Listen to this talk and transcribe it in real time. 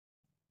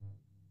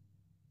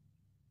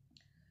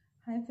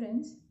Hi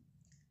friends,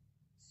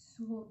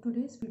 so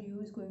today's video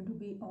is going to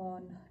be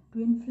on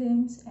twin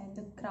flames and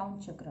the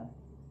crown chakra.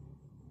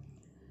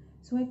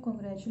 So I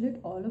congratulate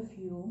all of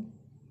you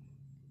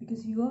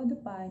because you are the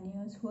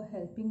pioneers who are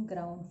helping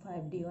ground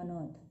 5D on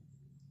earth.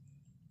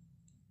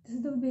 This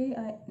is the way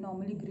I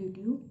normally greet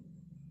you,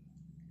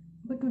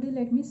 but today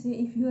let me say,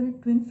 if you are a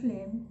twin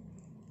flame,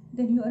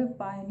 then you are a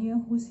pioneer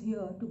who's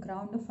here to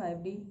ground the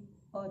 5D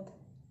earth,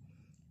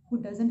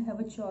 who doesn't have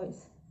a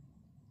choice.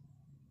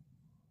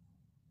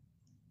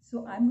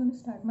 So I'm going to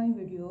start my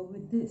video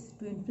with this.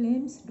 Twin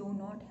flames do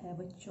not have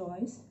a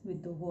choice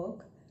with the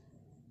work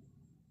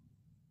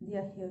they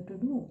are here to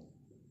do.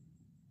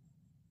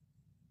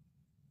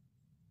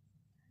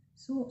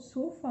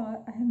 So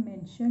far I have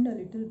mentioned a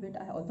little bit,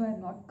 although I have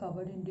not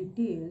covered in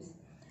details,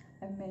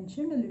 I have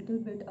mentioned a little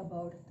bit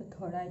about the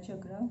third eye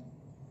chakra,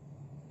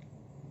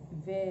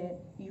 where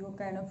you are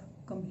kind of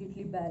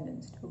completely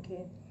balanced,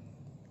 okay?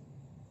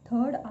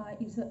 Third eye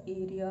is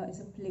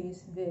a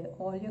place where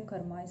all your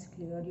karma is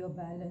cleared, you're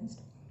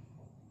balanced.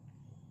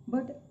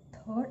 But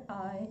third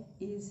eye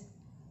is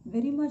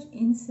very much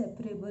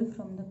inseparable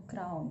from the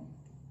crown,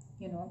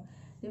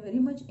 they're very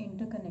much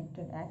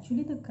interconnected.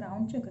 Actually, the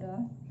crown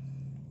chakra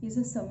is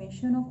a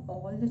summation of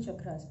all the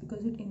chakras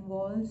because it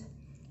involves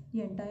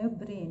the entire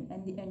brain,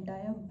 and the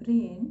entire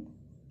brain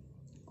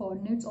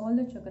coordinates all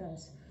the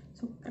chakras.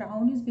 So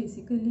crown is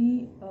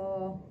basically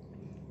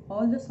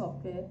all the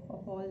software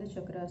of all the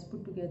chakras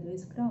put together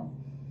is crown.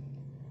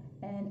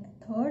 And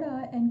third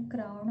eye and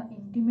crown are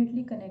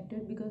intimately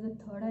connected because the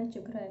third eye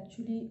chakra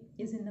actually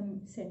is in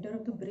the center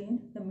of the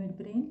brain, the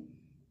midbrain,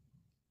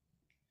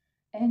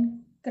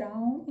 and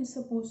crown is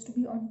supposed to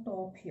be on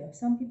top here.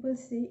 Some people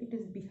say it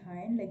is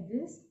behind, like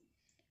this,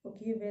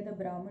 okay, where the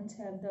Brahmins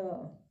have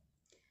the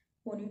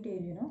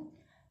ponytail,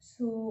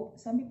 so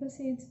some people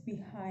say it's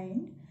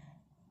behind,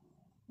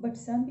 but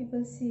some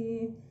people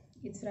say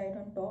it's right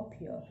on top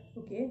here,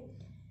 okay.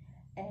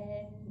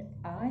 And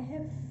I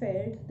have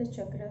felt the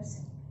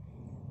chakras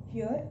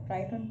here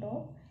right on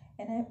top,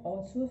 and I've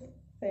also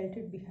felt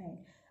it behind.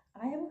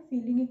 I have a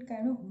feeling it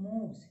kind of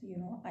moves,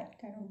 it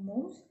kind of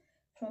moves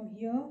from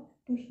here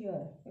to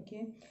here,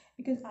 okay,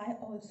 because I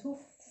also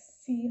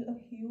feel a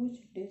huge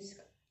disc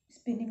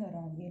spinning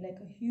around me, like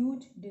a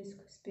huge disc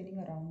spinning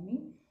around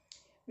me,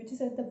 which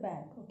is at the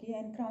back, okay.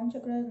 And crown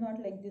chakra is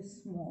not like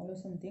this small or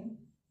something.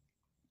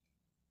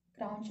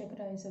 Crown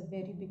chakra is a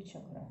very big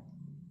chakra,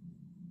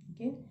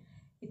 okay,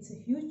 it's a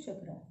huge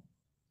chakra.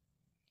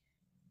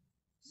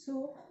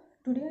 So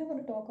today I want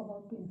to talk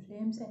about twin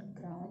flames and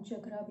crown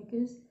chakra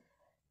because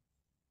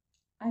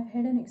I've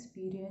had an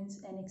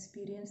experience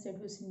that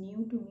was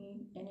new to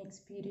me, an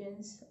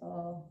experience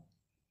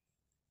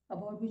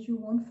about which you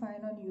won't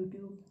find on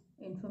YouTube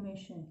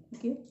information,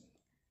 okay?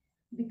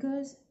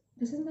 Because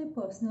this is my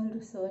personal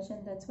research,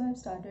 and that's why I've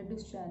started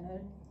this channel,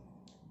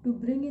 to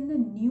bring in the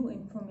new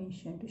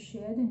information, to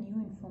share the new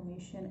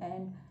information,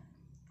 and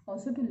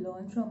also to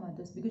learn from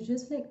others. Because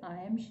just like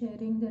I am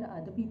sharing, there are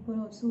other people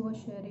also who are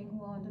sharing,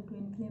 who are on the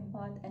twin flame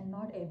path, and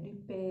not every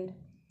pair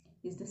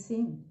is the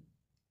same.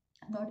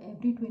 Not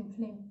every twin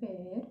flame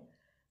pair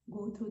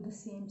go through the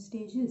same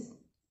stages,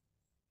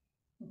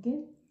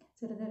 okay.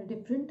 So there are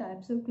different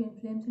types of twin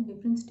flames and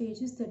different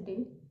stages that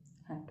they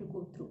have to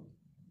go through.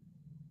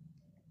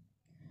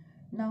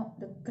 Now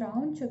the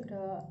crown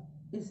chakra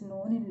is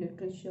known in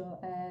literature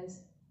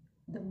as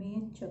the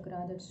main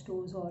chakra that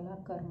stores all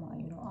our karma,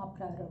 our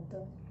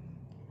prarabdha,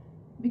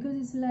 because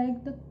it's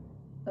like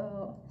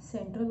the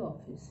central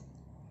office.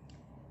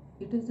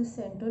 It is the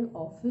central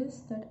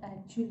office that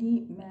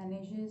actually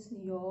manages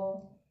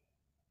your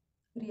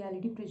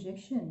reality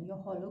projection,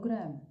 your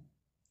hologram.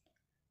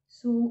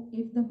 So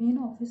if the main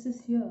office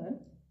is here,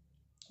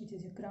 which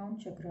is your crown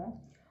chakra,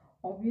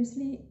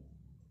 obviously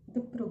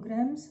the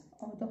programs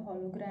of the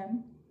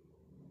hologram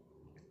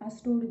are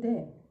stored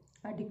there,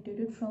 are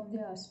dictated from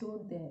there, are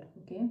stored there,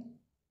 okay.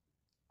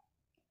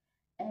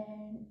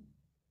 And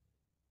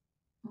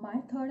my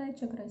third eye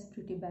chakra is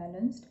pretty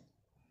balanced,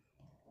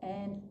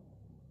 and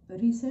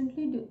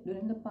recently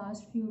during the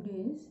past few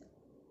days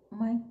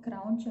my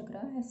crown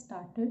chakra has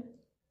started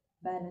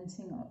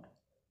balancing out,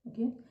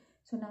 okay.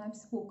 So now I've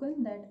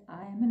spoken that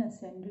I am an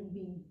ascended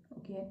being,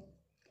 okay,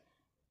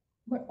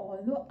 but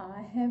although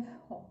I have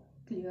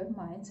cleared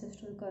my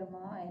ancestral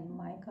karma and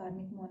my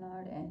karmic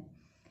monad and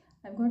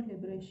I've got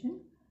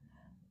liberation,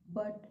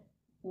 but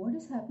what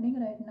is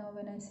happening right now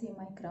when I say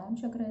my crown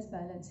chakra is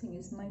balancing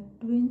is my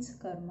twins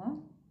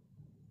karma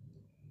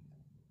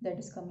that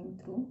is coming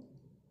through,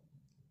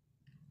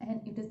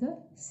 and it is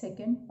the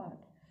second part.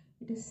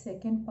 It is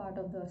second part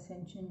of the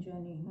ascension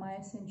journey. My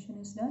ascension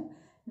is done.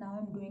 Now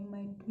I'm doing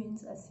my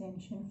twins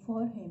ascension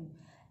for him,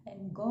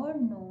 and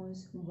God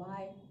knows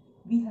why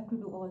we have to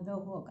do all the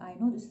work. I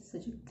know this is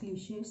such a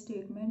cliche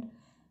statement,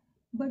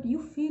 but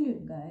you feel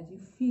it, guys. You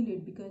feel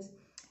it because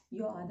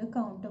your other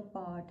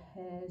counterpart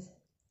has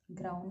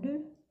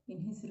grounded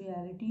in his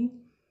reality,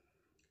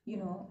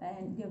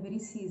 and they're very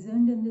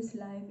seasoned in this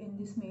life, in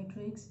this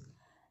matrix,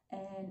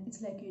 and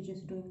it's like you're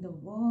just doing the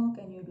work,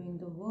 and you're doing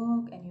the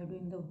work, and you're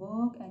doing the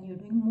work, and you're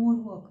doing more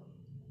work,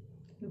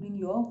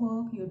 your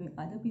work, you're doing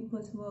other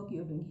people's work,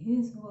 you're doing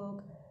his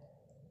work,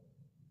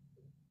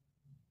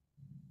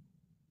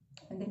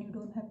 and then you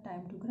don't have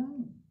time to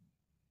ground.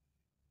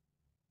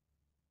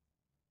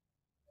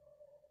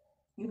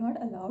 You're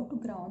not allowed to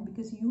ground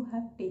because you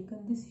have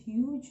taken this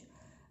huge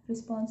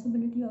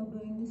responsibility of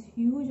doing this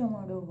huge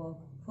amount of work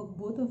for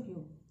both of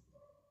you.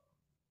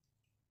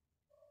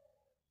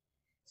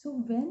 So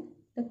when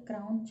the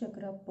crown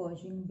chakra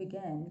purging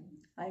began,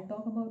 I'll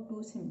talk about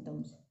two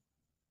symptoms.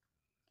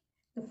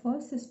 The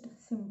first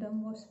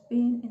symptom was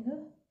pain in the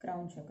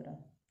crown chakra.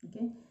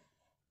 Okay,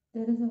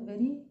 there is a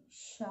very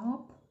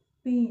sharp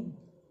pain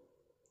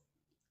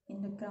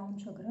in the crown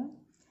chakra,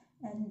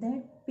 and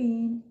that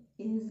pain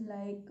is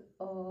like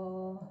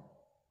a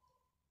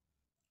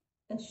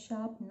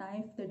sharp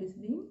knife that is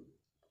being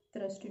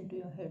thrust into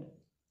your head.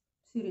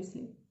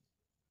 Seriously.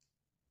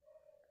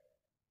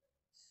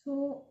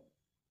 So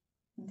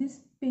this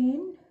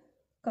pain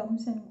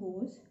comes and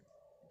goes.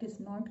 It is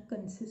not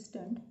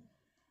consistent,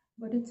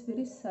 but it's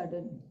very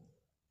sudden,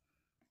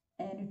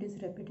 and it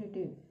is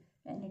repetitive,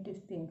 and it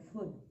is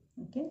painful.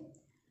 Okay,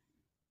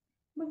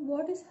 but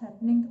what is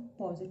happening, the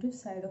positive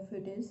side of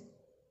it is,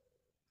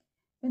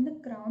 when the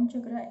crown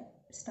chakra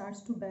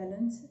starts to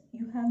balance,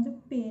 you have the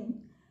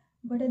pain,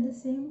 but at the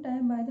same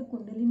time, by the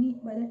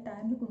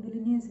time the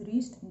kundalini has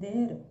reached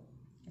there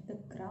at the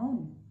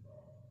crown,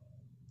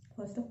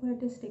 first of all,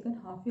 it has taken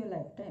half your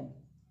lifetime.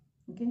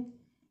 Okay,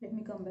 let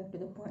me come back to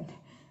the point.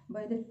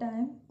 By the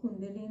time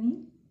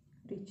kundalini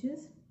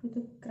reaches to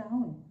the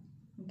crown,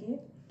 okay,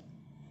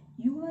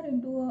 you are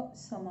into a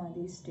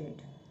samadhi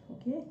state.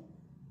 Okay,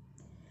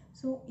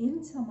 so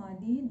in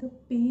samadhi, the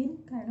pain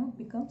kind of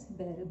becomes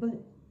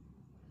bearable.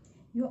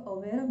 You're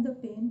aware of the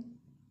pain,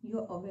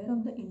 you're aware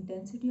of the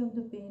intensity of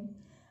the pain,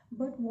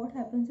 but what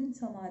happens in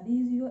samadhi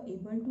is you are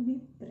able to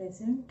be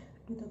present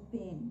to the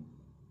pain.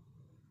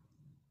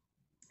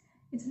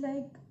 It's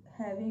like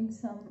having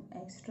some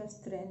extra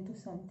strength or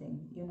something,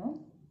 you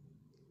know.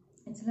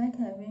 It's like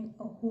having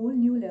a whole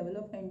new level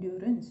of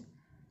endurance.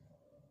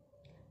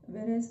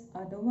 Whereas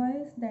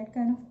otherwise, that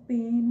kind of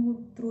pain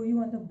would throw you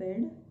on the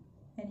bed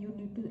and you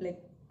need to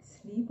like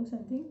sleep or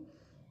something.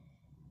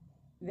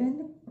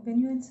 When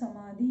you're in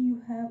samadhi,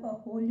 you have a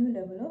whole new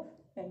level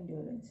of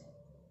endurance.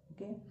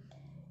 Okay,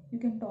 you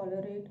can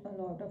tolerate a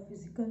lot of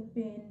physical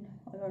pain,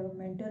 a lot of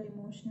mental,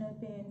 emotional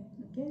pain.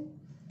 Okay,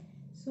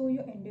 so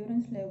your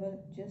endurance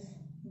level just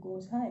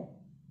goes high.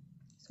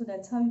 So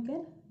that's how you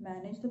can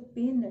manage the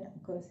pain that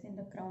occurs in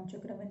the crown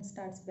chakra when it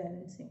starts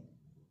balancing.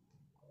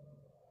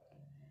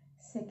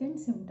 Second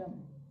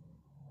symptom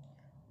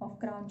of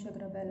crown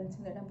chakra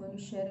balancing that I'm going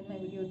to share in my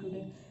video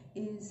today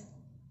is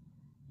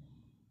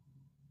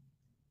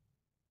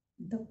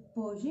the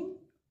purging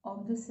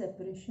of the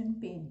separation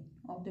pain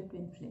of the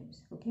twin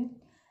flames. Okay,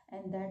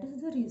 and that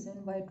is the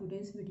reason why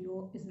today's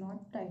video is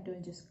not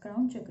titled just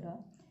crown chakra,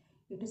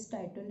 it is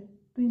titled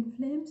twin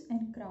flames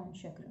and crown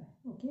chakra.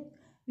 Okay,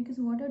 because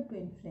what are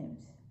twin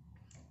flames?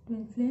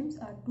 Twin flames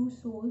are two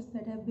souls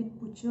that have been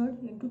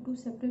butchered into two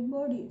separate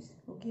bodies.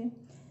 Okay,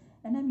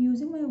 and I'm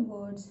using my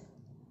words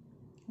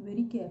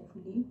very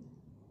carefully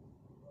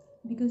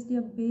because they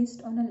are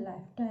based on a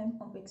lifetime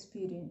of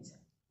experience.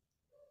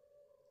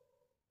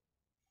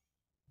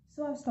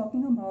 So I was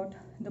talking about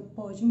the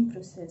purging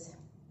process.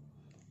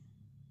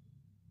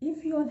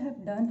 If you all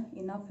have done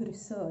enough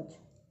research,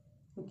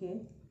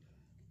 okay,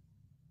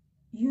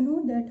 you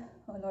know that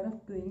a lot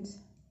of twins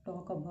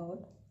talk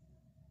about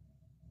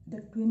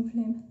the twin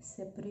flame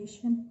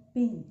separation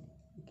pain.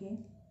 Okay,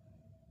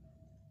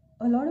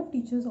 a lot of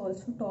teachers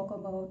also talk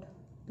about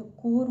the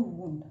core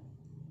wound.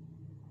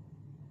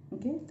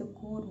 Okay, the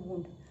core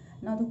wound.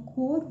 Now the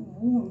core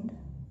wound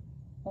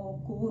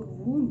or core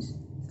wounds,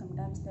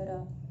 sometimes there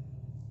are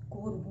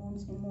core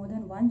wounds in more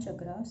than one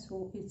chakra,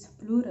 so it's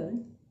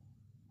plural.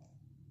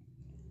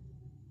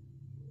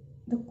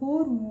 The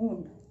core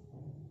wound,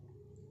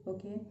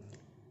 okay,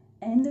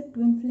 and the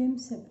twin flame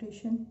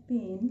separation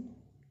pain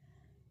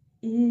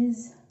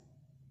is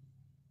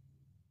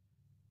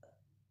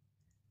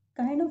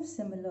kind of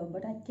similar,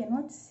 but I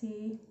cannot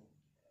say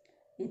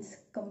it's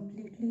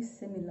completely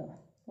similar.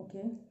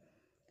 Okay,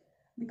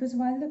 because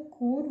while the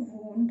core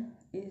wound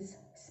is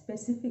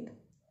specific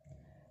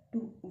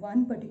to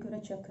one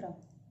particular chakra,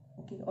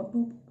 okay, or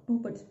two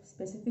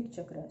specific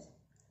chakras,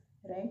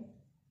 right,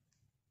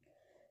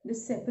 the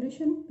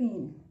separation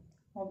pain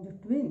of the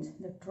twins,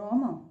 the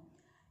trauma,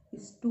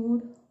 is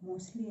stored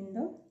mostly in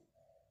the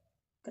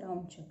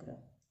crown chakra.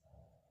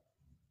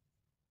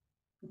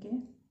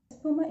 Okay, as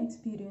per my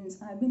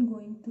experience, I've been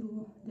going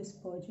through this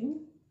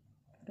purging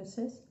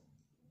process,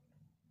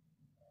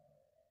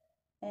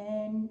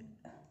 and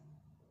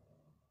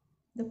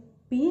the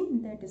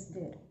pain that is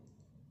there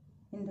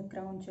in the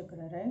crown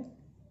chakra, right,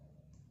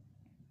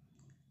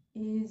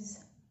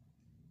 is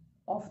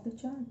off the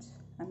charts.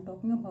 I'm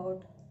talking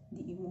about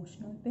the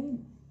emotional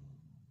pain.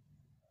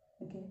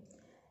 Okay,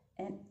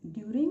 and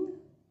during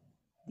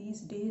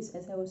these days,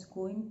 as I was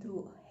going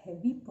through a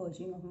heavy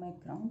purging of my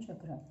crown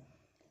chakra,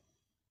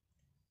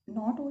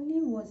 not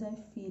only was I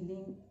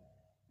feeling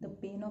the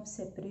pain of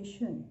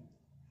separation,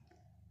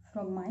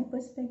 from my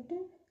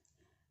perspective,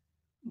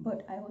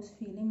 but I was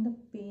feeling the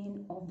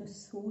pain of the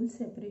soul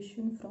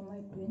separation from my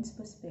twin's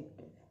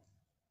perspective.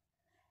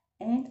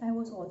 And I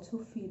was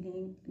also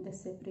feeling the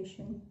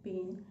separation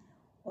pain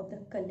of the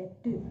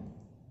collective,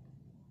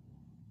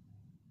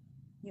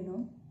 you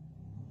know.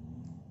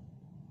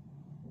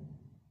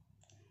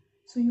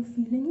 So you're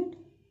feeling it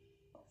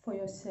for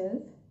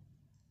yourself,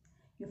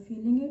 you're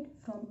feeling it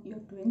from your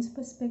twin's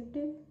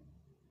perspective,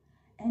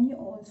 and you're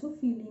also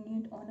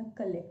feeling it on a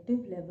collective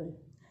level,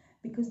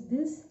 because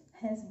this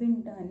has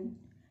been done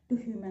to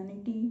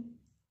humanity,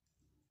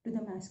 to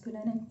the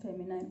masculine and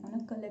feminine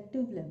on a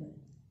collective level.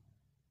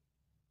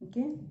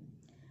 Okay,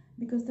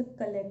 because the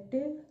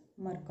collective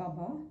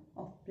Markaba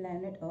of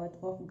planet Earth,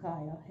 of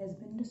Gaia, has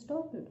been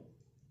distorted,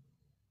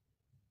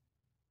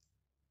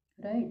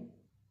 right?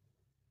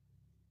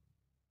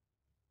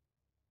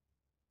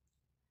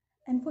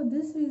 And for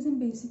this reason,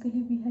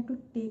 basically, we had to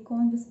take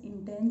on this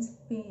intense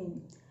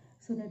pain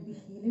so that we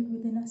heal it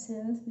within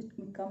ourselves,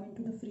 we come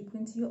into the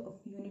frequency of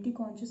unity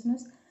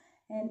consciousness,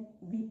 and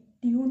we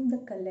tune the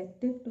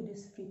collective to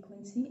this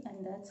frequency,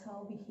 and that's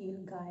how we heal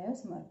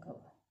Gaia's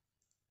Markaba.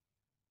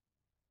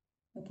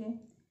 Okay,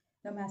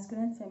 the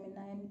masculine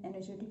feminine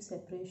energetic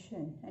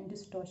separation and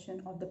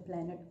distortion of the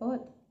planet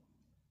Earth,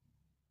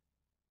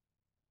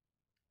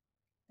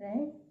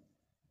 right?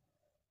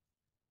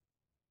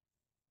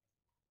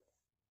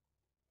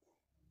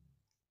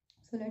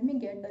 So let me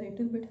get a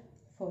little bit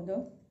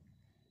further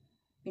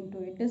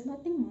into it. There's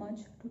nothing much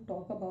to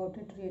talk about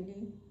it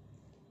really.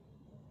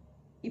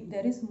 If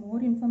there is more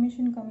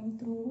information coming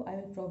through, I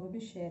will probably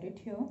share it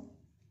here,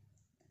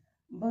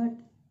 but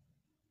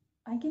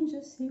I can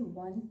just say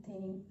one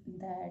thing,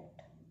 that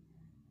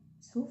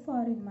so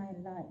far in my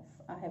life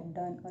I have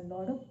done a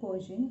lot of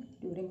purging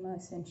during my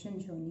ascension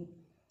journey,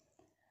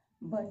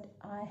 but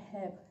I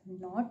have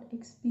not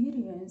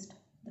experienced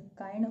the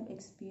kind of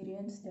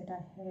experience that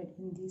I had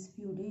in these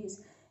few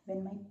days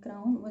when my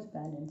crown was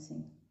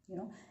balancing, you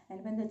know.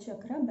 And when the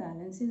chakra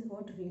balances,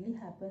 what really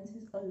happens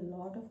is a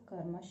lot of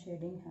karma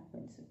shedding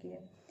happens, okay.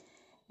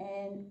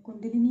 And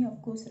Kundalini,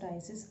 of course,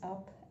 rises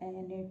up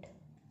and it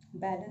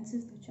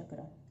balances the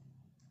chakra,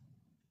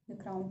 the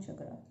crown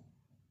chakra,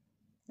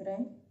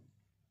 right?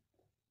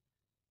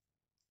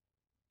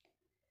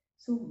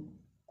 So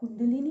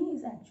Kundalini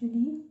is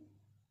actually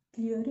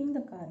clearing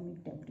the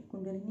karmic debris.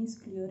 Kundalini is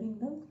clearing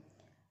the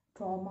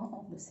trauma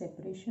of the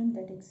separation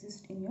that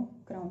exists in your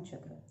crown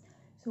chakra.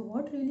 So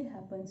what really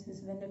happens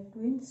is, when the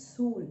twin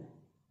soul,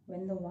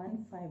 when the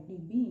one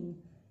 5D being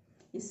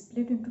is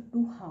split into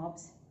two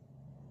halves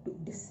to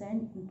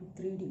descend into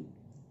 3D,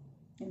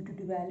 into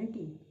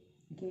duality,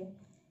 okay,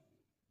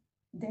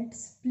 that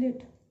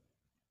split,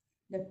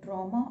 the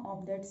trauma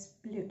of that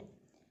split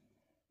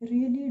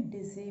really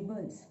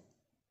disables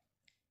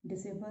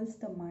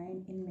the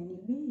mind in many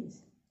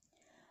ways.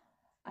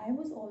 I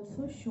was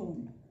also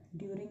shown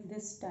during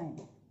this time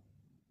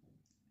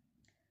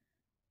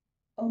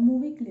a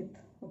movie clip,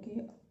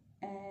 okay,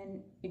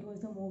 and it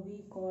was the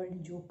movie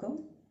called Joker,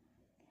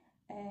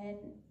 and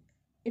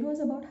it was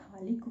about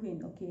Harley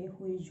Quinn, okay,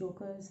 who is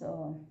Joker's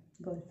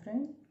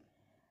girlfriend.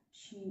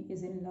 She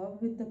is in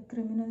love with the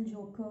criminal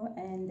Joker,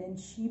 and then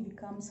she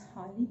becomes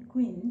Harley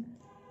Quinn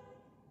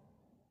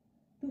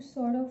to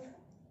sort of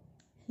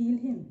heal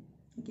him,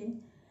 okay.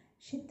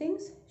 She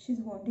thinks she's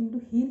wanting to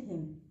heal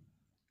him,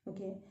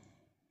 okay,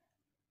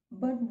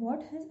 but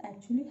what has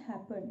actually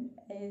happened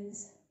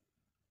is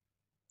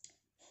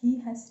he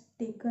has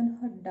taken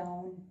her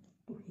down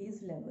to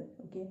his level,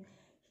 okay.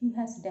 He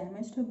has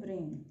damaged her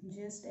brain,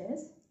 just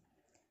as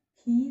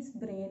his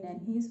brain and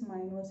his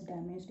mind was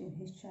damaged in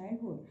his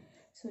childhood.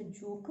 So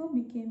Joker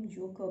became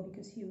Joker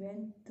because he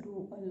went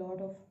through a lot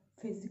of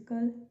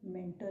physical,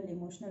 mental,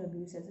 emotional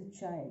abuse as a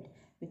child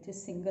with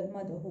his single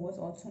mother, who was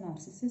also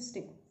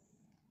narcissistic.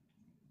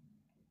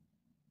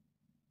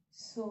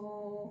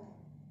 So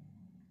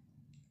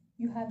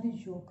you have the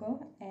Joker,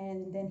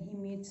 and then he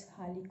meets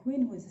Harley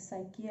Quinn, who is a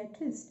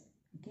psychiatrist,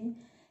 okay,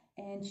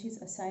 and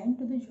she's assigned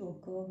to the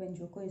Joker when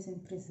Joker is in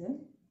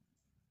prison,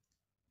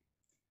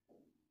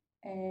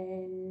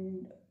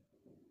 and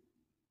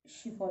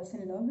she falls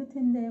in love with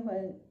him there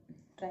while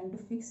trying to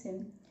fix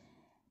him,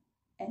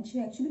 and she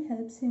actually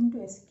helps him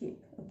to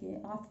escape, okay.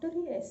 After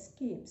he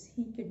escapes,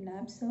 he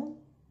kidnaps her,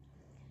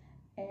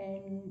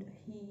 and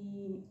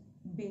he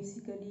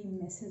basically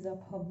messes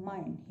up her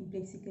mind, he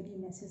basically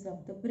messes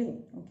up the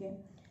brain, okay.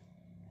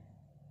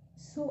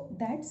 So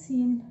that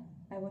scene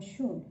I was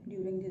shown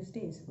during these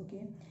days,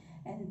 okay,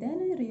 and then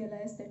I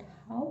realized that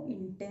how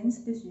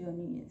intense this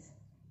journey is,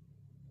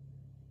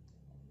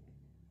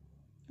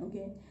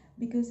 okay,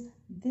 because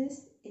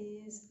this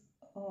is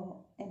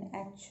an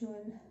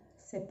actual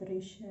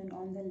separation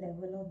on the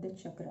level of the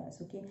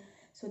chakras, okay.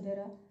 So there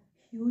are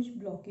huge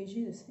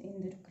blockages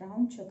in the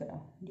crown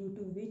chakra due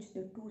to which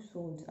the two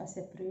souls are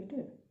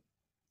separated,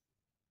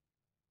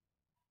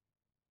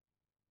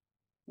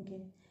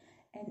 okay.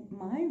 And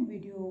my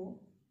video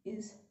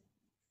is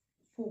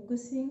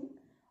focusing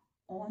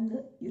on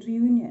the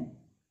reunion,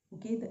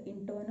 okay, the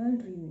internal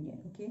reunion,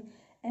 okay.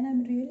 And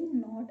I'm really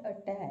not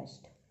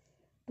attached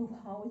to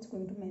how it's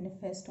going to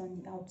manifest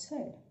on the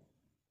outside.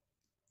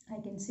 I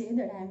can say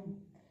that I'm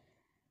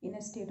in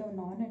a state of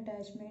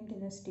non-attachment,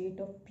 in a state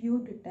of pure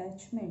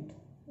detachment,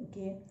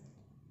 okay,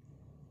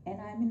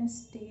 and I'm in a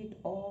state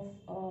of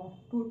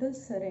total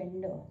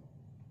surrender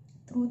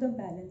through the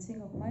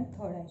balancing of my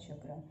third eye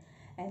chakra.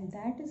 And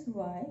that is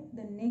why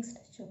the next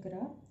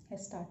chakra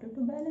has started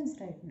to balance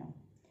right now,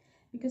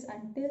 because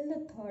until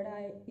the third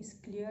eye is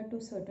clear to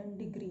a certain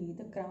degree,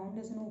 the crown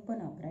doesn't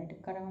open up, right?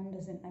 The crown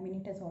doesn't, I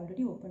mean, it has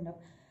already opened up,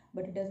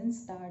 but it doesn't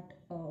start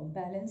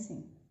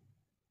balancing.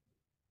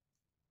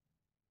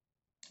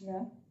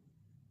 Yeah.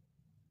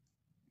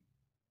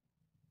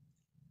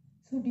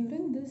 So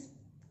during this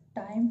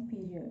time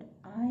period,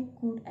 I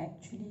could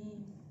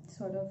actually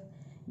sort of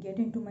get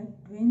into my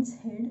twin's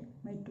head,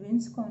 my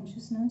twin's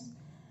consciousness,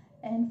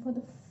 and for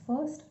the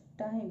first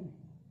time,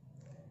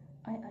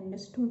 I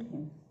understood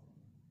him.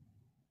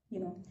 You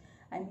know,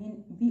 I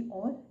mean, we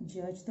all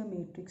judge the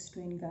matrix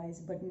twin, guys,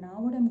 but now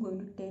what I'm going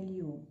to tell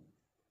you,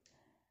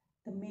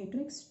 the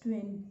matrix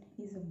twin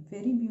is a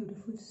very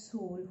beautiful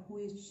soul who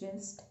is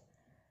just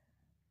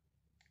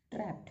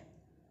trapped,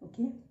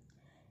 okay?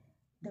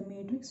 The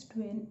matrix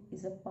twin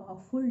is a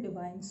powerful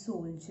divine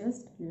soul,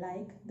 just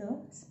like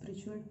the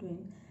spiritual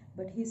twin,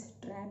 but he's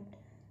trapped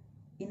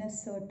in a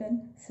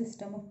certain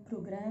system of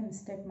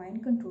programs that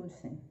mind controls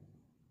him.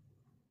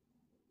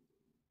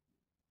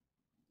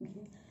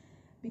 Okay,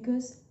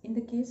 because in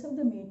the case of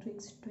the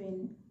matrix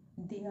twin,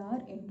 they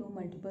are into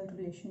multiple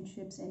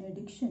relationships and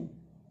addiction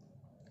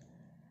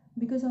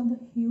because of the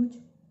huge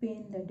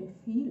pain that they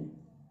feel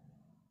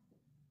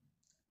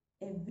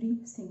every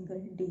single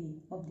day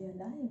of their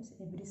lives,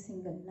 every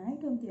single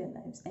night of their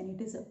lives, and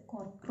it is a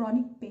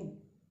chronic pain.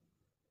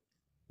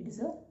 It is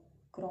a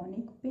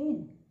chronic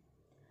pain.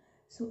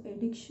 So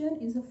addiction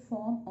is a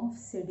form of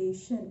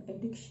sedation.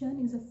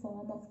 Addiction is a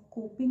form of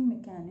coping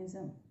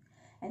mechanism,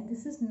 and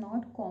this is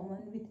not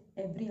common with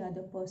every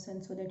other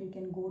person, so that you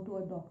can go to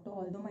a doctor.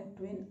 Although my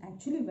twin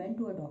actually went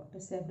to a doctor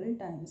several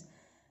times,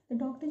 the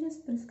doctor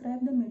just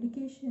prescribed the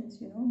medications,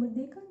 but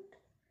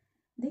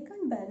they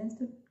can't balance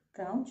the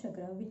crown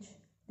chakra, which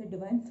the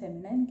divine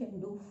feminine can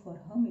do for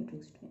her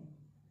matrix twin.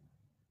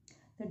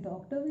 The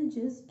doctor will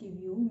just give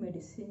you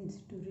medicines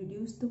to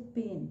reduce the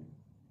pain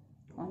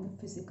on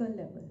the physical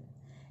level,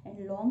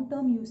 and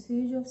long-term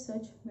usage of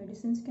such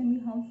medicines can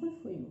be harmful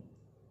for you,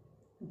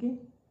 okay?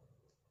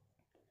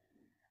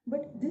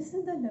 But this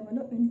is the level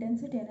of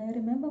intensity, and I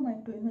remember my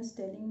twin was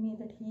telling me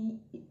that he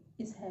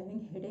is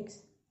having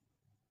headaches,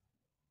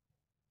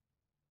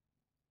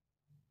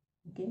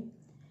 okay,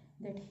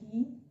 that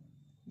he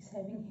is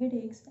having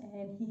headaches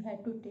and he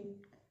had to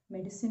take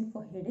medicine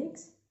for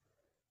headaches,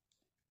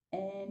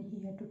 and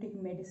he had to take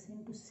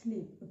medicine to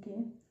sleep,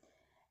 okay?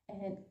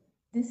 And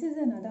this is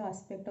another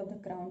aspect of the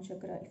crown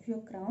chakra. If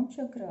your crown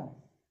chakra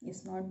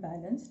is not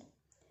balanced,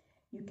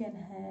 you can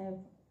have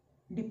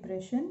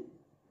depression,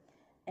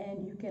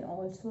 and you can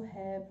also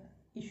have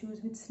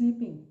issues with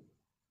sleeping,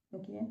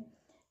 okay?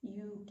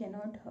 You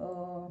cannot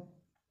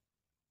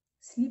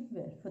sleep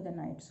well for the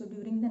night. So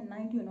during the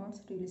night, you're not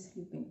really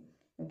sleeping,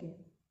 okay?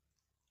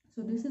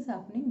 So this is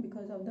happening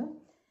because of the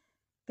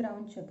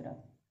crown chakra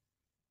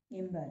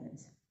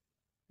imbalance,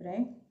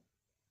 right?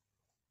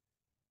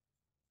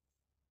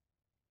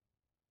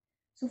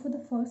 So for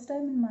the first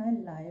time in my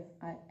life,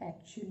 I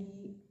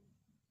actually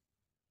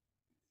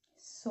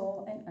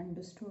saw and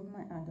understood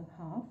my other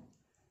half,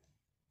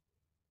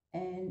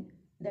 and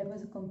that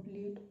was a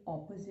complete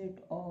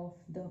opposite of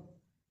the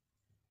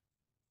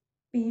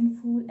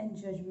painful and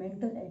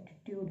judgmental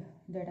attitude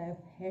that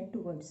I've had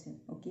towards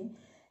him, okay?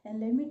 And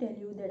let me tell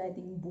you that I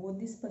think both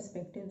these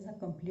perspectives are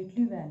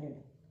completely valid,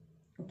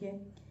 okay?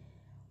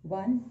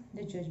 One,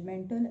 the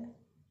judgmental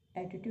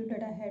attitude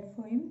that I had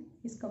for him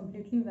is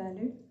completely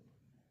valid,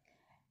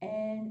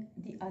 and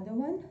the other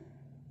one,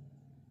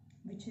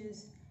 which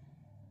is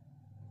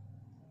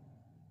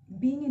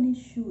being in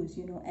his shoes,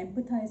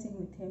 empathizing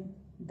with him,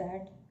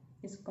 that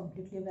is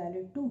completely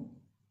valid too,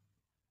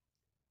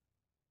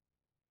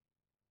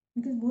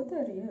 because both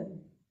are real.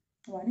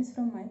 One is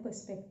from my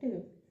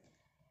perspective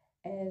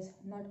as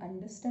not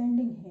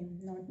understanding him,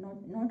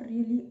 not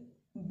really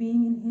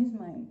being in his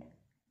mind,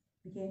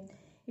 okay?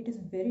 It is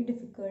very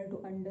difficult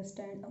to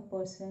understand a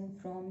person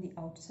from the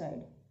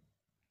outside.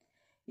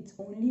 It's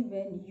only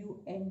when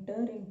you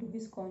enter into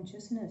his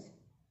consciousness,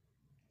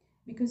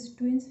 because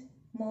twins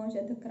merge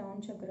at the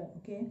crown chakra,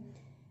 okay?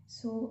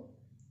 So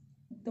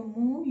the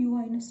more you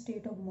are in a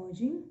state of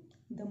merging,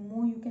 the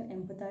more you can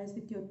empathize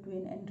with your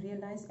twin and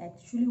realize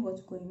actually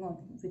what's going on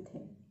with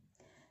him.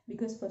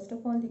 Because first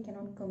of all, they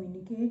cannot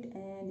communicate,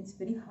 and it's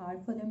very hard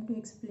for them to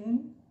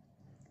explain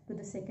to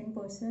the second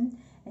person,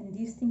 and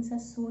these things are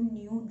so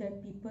new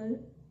that people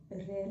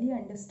rarely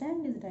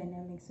understand these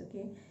dynamics,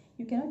 okay?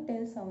 You cannot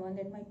tell someone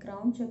that my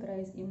crown chakra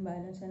is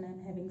imbalanced and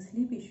I'm having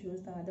sleep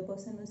issues. The other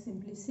person will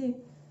simply say,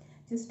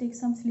 just take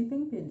some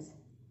sleeping pills,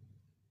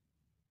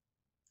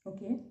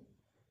 okay?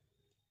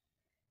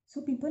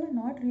 So people are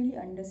not really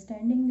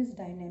understanding these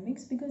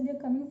dynamics because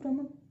they're coming from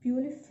a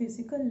purely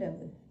physical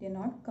level. They're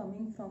not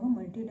coming from a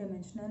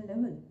multidimensional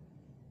level.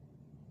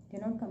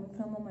 They're not coming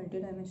from a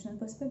multidimensional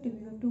perspective.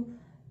 You have to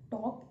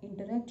talk,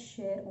 interact,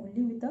 share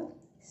only with a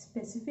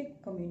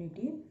specific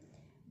community,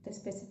 the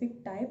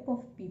specific type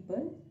of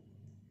people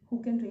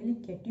who can really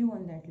get you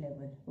on that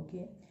level.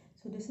 Okay,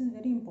 so this is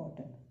very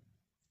important.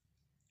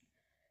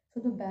 So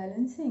the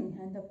balancing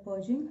and the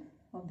purging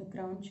of the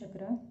crown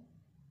chakra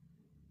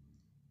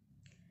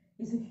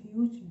is a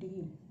huge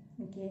deal.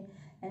 Okay,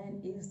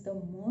 and is the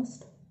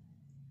most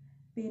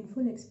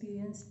painful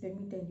experience, let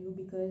me tell you,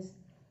 because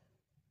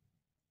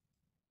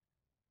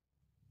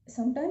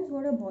sometimes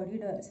what our body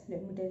does,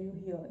 let me tell you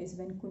here, is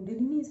when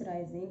Kundalini is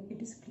rising,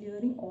 it is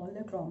clearing all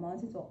the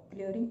traumas, it's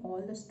clearing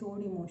all the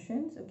stored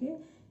emotions. Okay,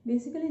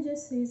 basically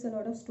just says a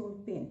lot of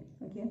stored pain.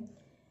 Okay,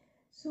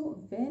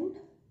 so when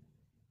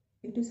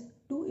it is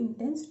too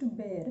intense to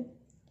bear,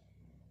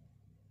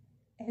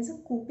 as a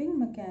coping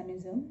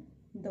mechanism,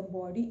 the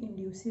body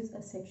induces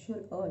a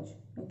sexual urge.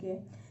 Okay,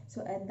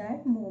 so at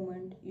that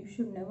moment you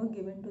should never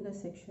give in to the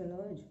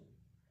sexual urge.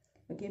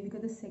 Okay,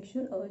 because the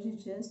sexual urge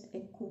is just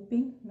a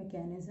coping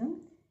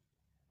mechanism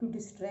to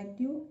distract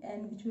you,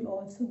 and which will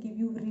also give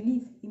you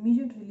relief,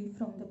 immediate relief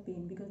from the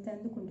pain, because then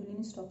the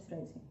Kundalini stops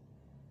rising.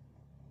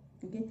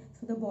 Okay,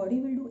 so the body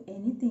will do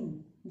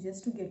anything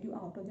just to get you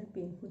out of that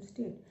painful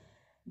state.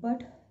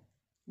 But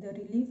the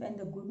relief and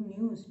the good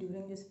news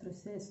during this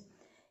process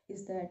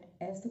is that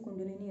as the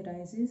Kundalini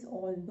rises,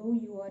 although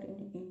you are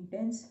in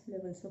intense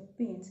levels of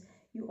pains,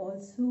 you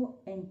also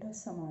enter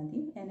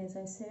Samadhi. And as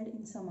I said,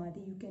 in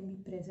Samadhi you can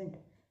be present.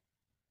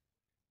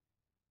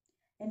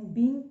 And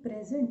being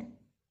present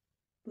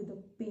to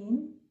the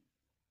pain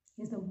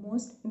is the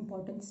most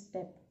important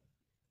step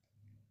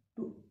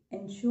to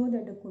ensure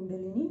that the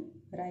Kundalini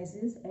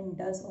rises and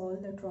does all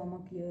the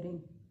trauma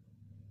clearing,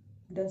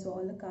 does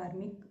all the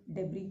karmic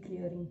debris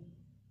clearing.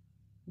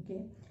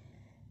 Okay,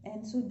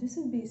 and so this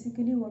is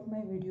basically what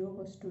my video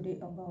was today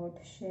about,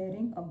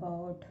 sharing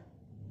about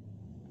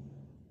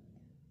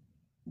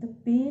the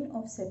pain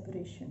of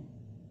separation,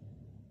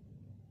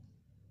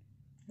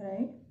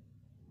 right?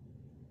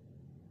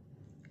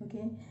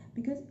 Okay,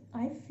 because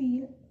I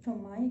feel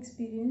from my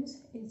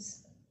experience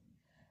it's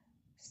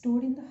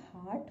stored in the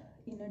heart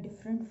in a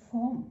different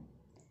form.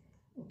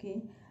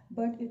 Okay,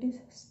 but it is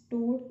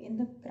stored in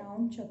the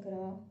crown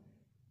chakra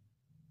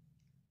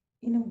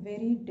in a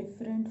very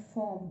different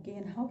form. Okay,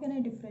 and how can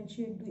I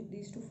differentiate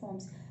these two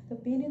forms? The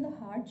pain in the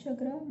heart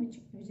chakra, which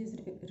is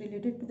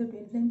related to the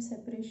twin flame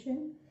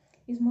separation,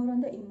 is more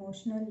on the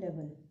emotional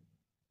level.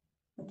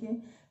 Okay,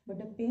 but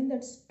the pain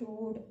that's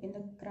stored in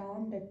the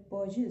crown that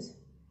purges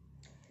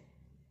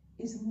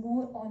is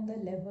more on the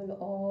level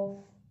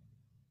of,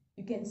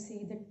 you can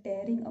say, the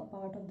tearing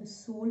apart of the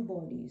soul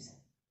bodies.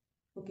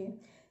 Okay,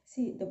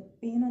 see, the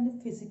pain on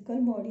the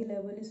physical body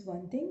level is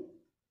one thing.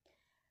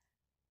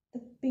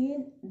 The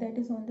pain that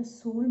is on the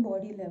soul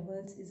body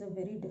levels is a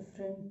very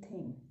different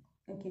thing.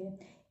 Okay,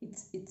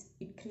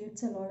 it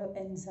creates a lot of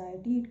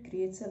anxiety, it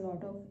creates a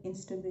lot of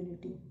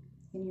instability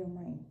in your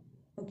mind.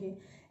 Okay,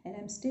 and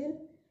I'm still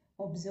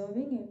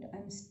observing it,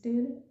 I'm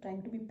still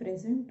trying to be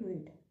present to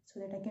it so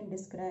that I can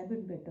describe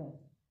it better.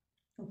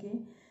 Okay,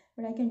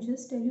 but I can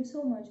just tell you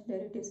so much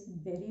that it is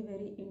very,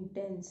 very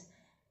intense,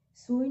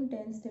 so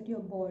intense that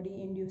your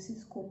body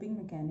induces coping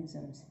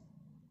mechanisms,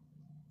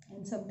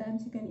 and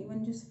sometimes you can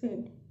even just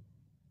faint.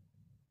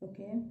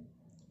 Okay,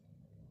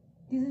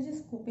 these are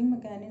just coping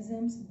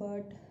mechanisms,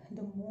 but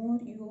the more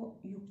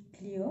you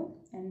clear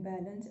and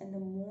balance, and the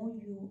more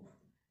you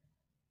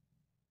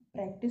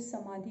practice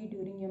samadhi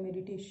during your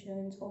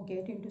meditations or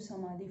get into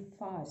samadhi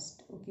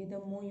fast, okay, the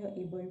more you're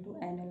able to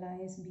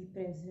analyze, be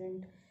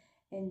present,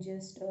 and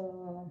just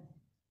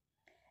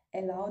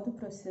allow the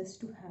process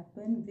to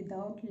happen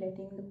without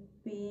letting the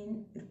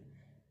pain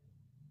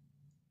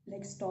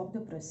like stop the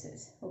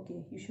process.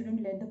 Okay, you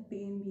shouldn't let the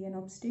pain be an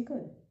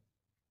obstacle.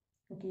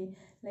 Okay,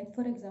 like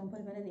for example,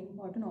 when an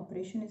important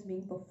operation is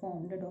being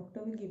performed, the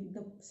doctor will give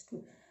the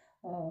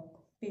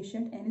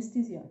patient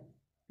anesthesia.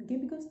 Okay,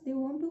 because they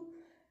want to,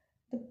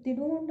 they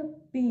don't want the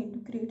pain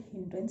to create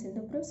hindrance in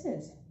the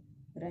process,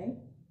 right?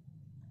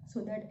 So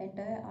that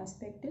entire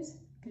aspect is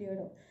cleared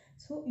up.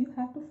 So you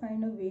have to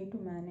find a way to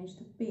manage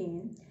the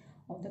pain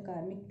of the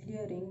karmic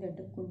clearing that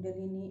the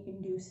Kundalini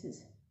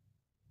induces.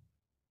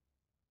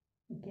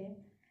 Okay,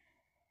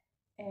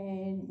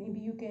 and maybe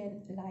you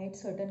can light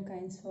certain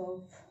kinds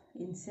of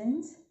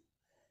incense,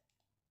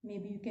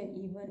 maybe you can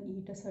even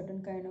eat a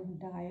certain kind of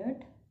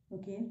diet.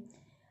 Okay,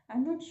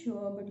 I'm not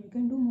sure, but you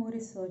can do more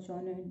research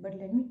on it. But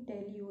let me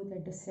tell you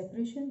that the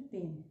separation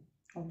pain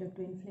of the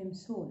twin flame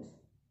souls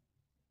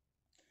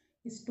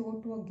is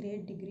stored to a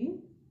great degree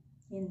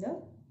in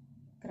the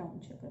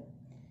crown chakra.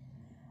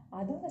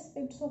 Other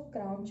aspects of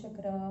crown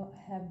chakra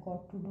have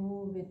got to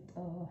do with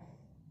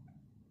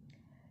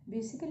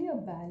basically a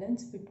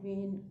balance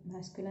between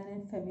masculine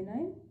and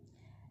feminine,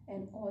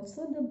 and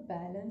also the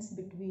balance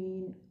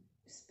between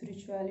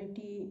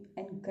spirituality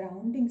and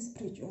grounding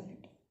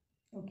spirituality.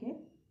 Okay,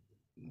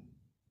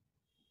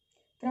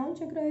 crown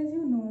chakra, as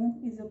you know,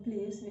 is a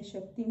place where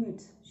Shakti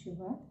meets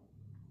Shiva.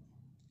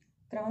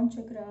 Crown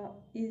chakra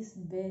is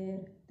where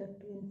the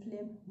twin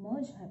flame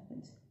merge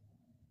happens.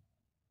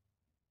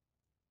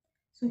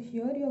 So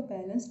here you're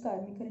balanced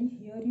karmically,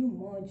 here you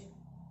merge.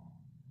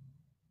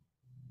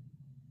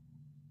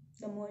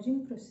 The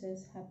merging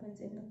process happens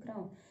in the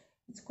crown.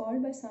 It's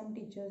called by some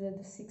teachers that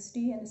the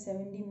 60 and the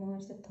 70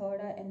 merge, the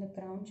third eye and the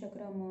crown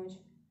chakra merge.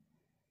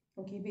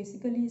 Okay,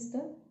 basically it's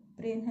the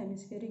brain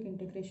hemispheric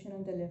integration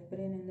of the left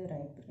brain and the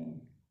right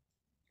brain.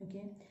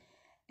 Okay,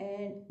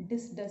 and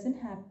this doesn't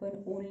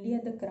happen only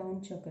at the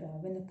crown chakra.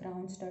 When the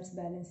crown starts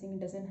balancing, it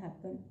doesn't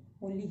happen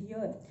only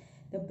here.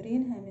 The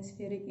brain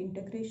hemispheric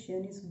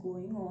integration is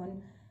going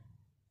on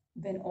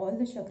when all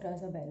the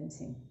chakras are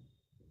balancing.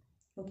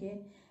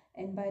 Okay,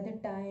 and by the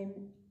time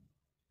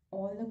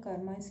all the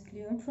karma is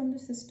cleared from the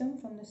system,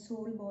 from the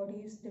soul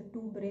bodies, the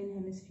two brain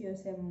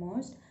hemispheres have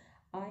merged,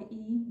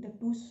 i.e. the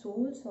two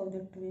souls of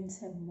the twins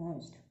have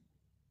merged.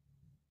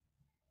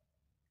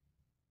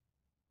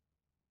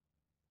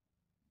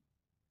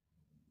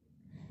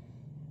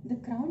 The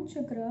crown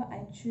chakra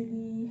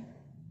actually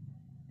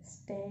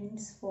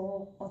stands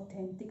for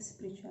authentic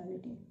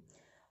spirituality.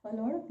 A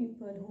lot of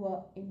people who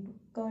are into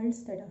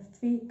cults that are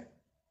fake,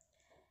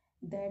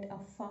 that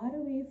are far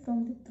away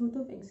from the truth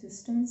of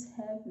existence,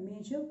 have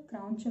major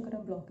crown chakra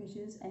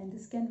blockages, and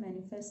this can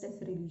manifest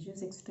as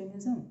religious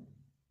extremism,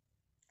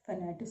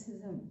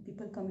 fanaticism,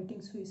 people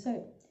committing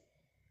suicide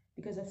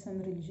because of some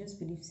religious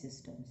belief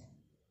systems.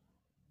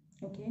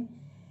 Okay,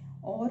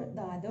 or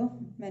the other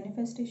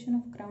manifestation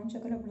of crown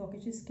chakra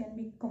blockages can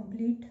be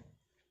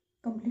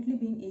completely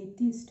being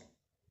atheist.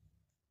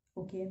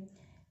 Okay,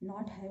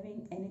 not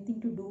having anything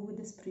to do with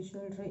the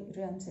spiritual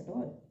realms at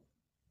all.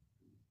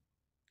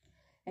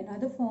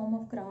 Another form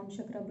of crown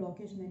chakra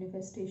blockage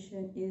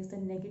manifestation is the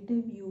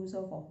negative use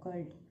of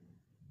occult,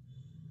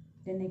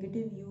 the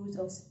negative use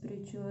of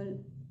spiritual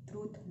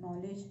truth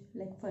knowledge,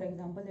 like for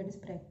example that is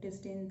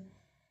practiced in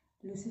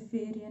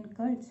Luciferian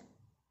cults.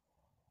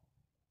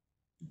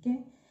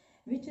 Okay,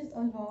 which is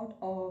a lot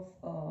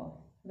of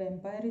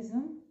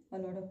vampirism, a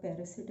lot of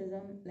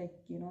parasitism, like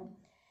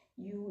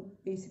you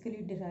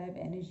basically derive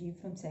energy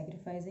from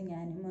sacrificing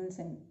animals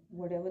and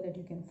whatever that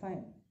you can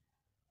find.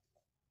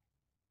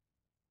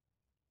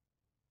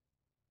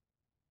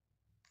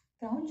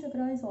 Crown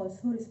chakra is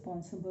also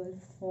responsible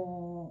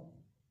for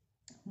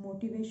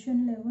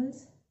motivation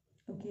levels,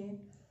 okay,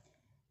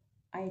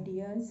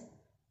 ideas,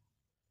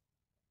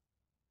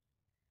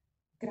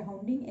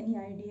 grounding any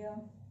idea,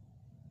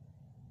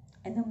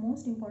 and the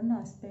most important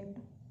aspect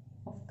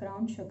of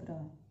crown chakra,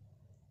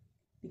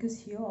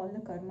 because here all the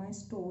karma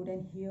is stored,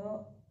 and here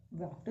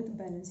after the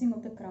balancing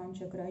of the crown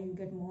chakra you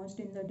get merged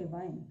in the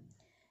divine.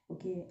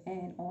 Okay,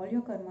 and all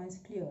your karma is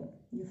clear,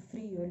 you're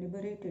free, you're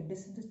liberated.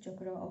 This is the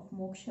chakra of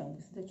moksha,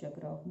 this is the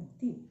chakra of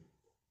mukti.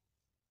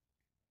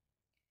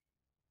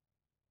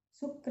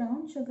 So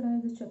crown chakra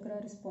is the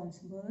chakra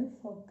responsible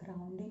for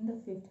grounding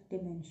the fifth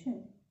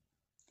dimension.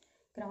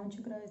 Crown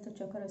chakra is the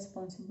chakra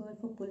responsible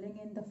for pulling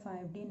in the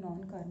 5D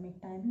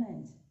non-karmic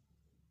timelines.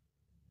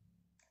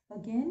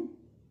 Again,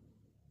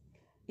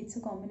 it's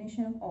a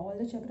combination of all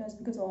the chakras,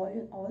 because all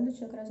the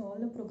chakras, all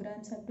the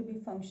programs have to be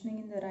functioning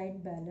in the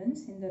right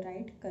balance, in the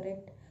right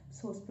correct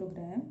source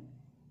program,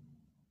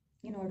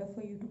 in order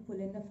for you to pull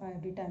in the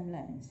 5D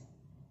timelines.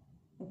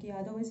 Okay,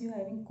 otherwise you're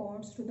having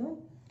cords to the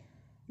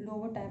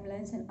lower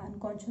timelines and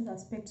unconscious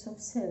aspects of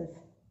self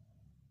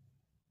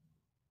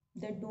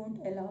that don't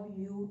allow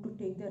you to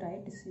take the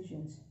right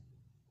decisions,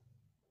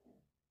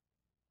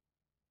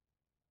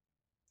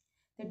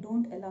 that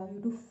don't allow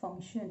you to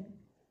function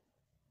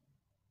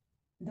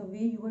the way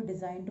you were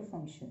designed to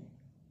function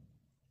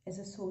as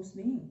a source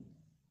being.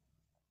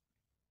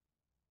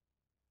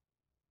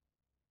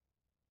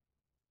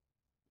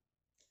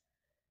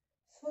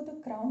 So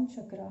the crown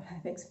chakra, I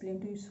have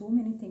explained to you so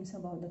many things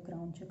about the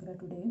crown chakra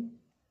today.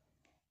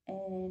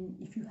 And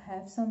if you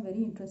have some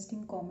very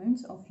interesting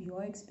comments of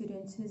your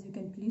experiences, you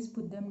can please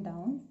put them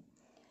down.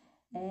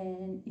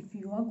 And if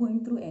you are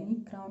going through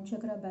any crown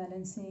chakra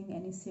balancing,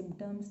 any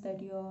symptoms that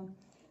you're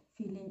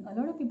feeling, a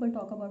lot of people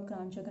talk about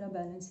crown chakra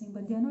balancing,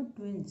 but they are not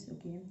twins.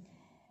 Okay,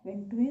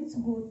 when twins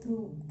go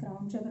through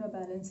crown chakra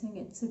balancing,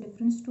 it's a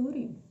different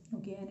story.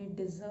 Okay, and it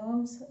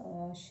deserves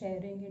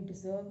sharing, it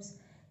deserves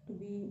to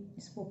be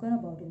spoken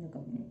about in the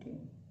community.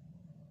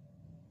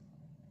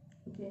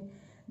 Okay,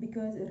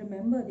 because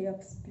remember, they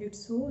are split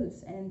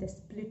souls, and the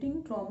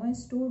splitting trauma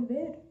is stored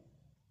where?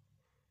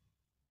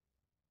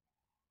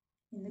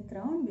 In the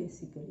crown,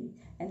 basically.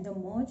 And the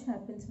merge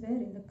happens where?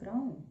 In the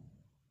crown.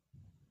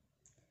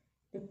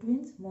 The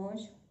twins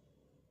merge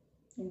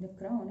in the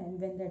crown, and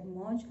when that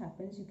merge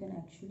happens, you can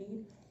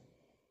actually,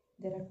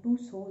 there are two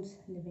souls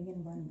living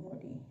in one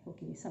body.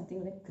 Okay,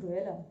 something like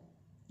Cruella.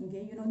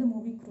 Okay, you know the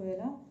movie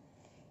Cruella?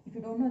 If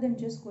you don't know, then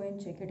just go and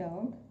check it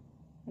out.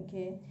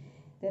 Okay,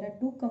 there are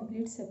two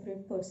complete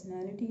separate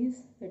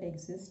personalities that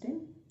exist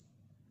in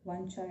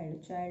one child.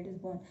 A child is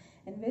born,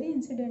 and very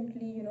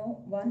incidentally,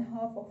 one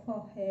half of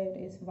her hair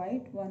is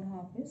white, one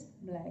half is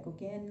black.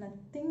 Okay, and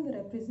nothing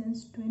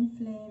represents twin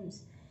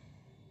flames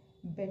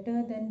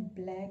better than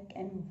black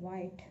and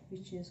white,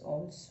 which is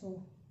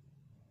also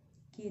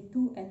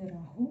Ketu and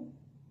Rahu,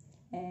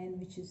 and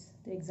which is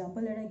the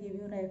example that I give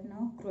you right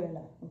now,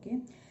 Cruella. Okay,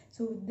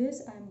 So with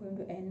this, I'm going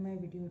to end my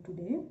video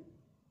today.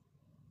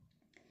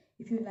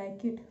 If you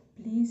like it,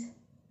 please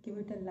give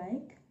it a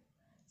like,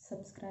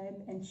 subscribe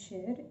and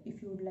share.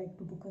 If you would like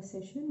to book a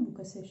session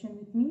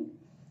with me.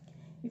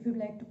 If you'd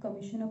like to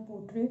commission a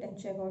portrait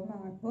and check out my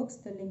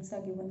artworks, the links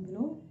are given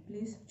below.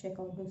 Please check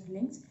out those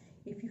links.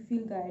 If you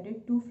feel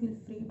guided to, feel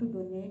free to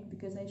donate,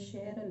 because I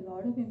share a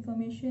lot of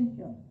information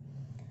here.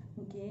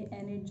 Okay,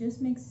 and it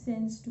just makes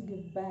sense to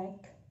give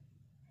back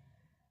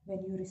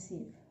when you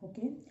receive.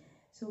 Okay,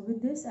 so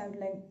with this,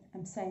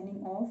 I'm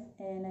signing off,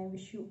 and I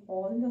wish you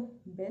all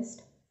the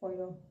best for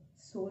your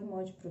soul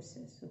merge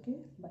process. Okay,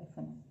 bye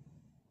for now.